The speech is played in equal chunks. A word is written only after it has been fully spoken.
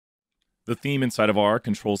The theme inside of R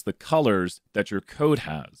controls the colors that your code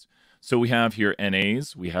has. So we have here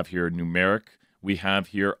NAs, we have here numeric, we have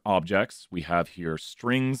here objects, we have here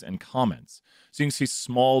strings and comments. So you can see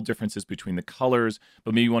small differences between the colors,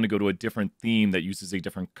 but maybe you want to go to a different theme that uses a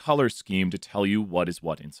different color scheme to tell you what is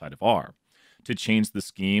what inside of R. To change the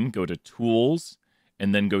scheme, go to Tools,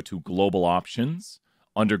 and then go to Global Options.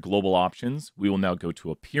 Under Global Options, we will now go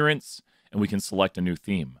to Appearance, and we can select a new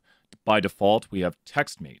theme. By default, we have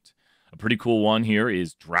TextMate. A pretty cool one here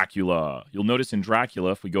is Dracula. You'll notice in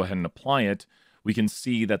Dracula, if we go ahead and apply it, we can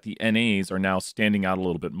see that the NAs are now standing out a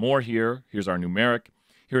little bit more here. Here's our numeric,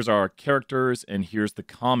 here's our characters, and here's the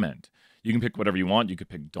comment. You can pick whatever you want. You could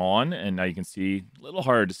pick Dawn, and now you can see, a little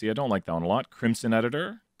hard to see, I don't like that one a lot. Crimson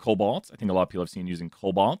Editor, Cobalt. I think a lot of people have seen using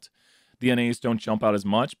Cobalt. The NAs don't jump out as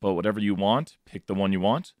much, but whatever you want, pick the one you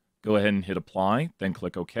want. Go ahead and hit Apply, then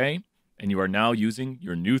click OK, and you are now using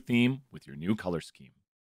your new theme with your new color scheme.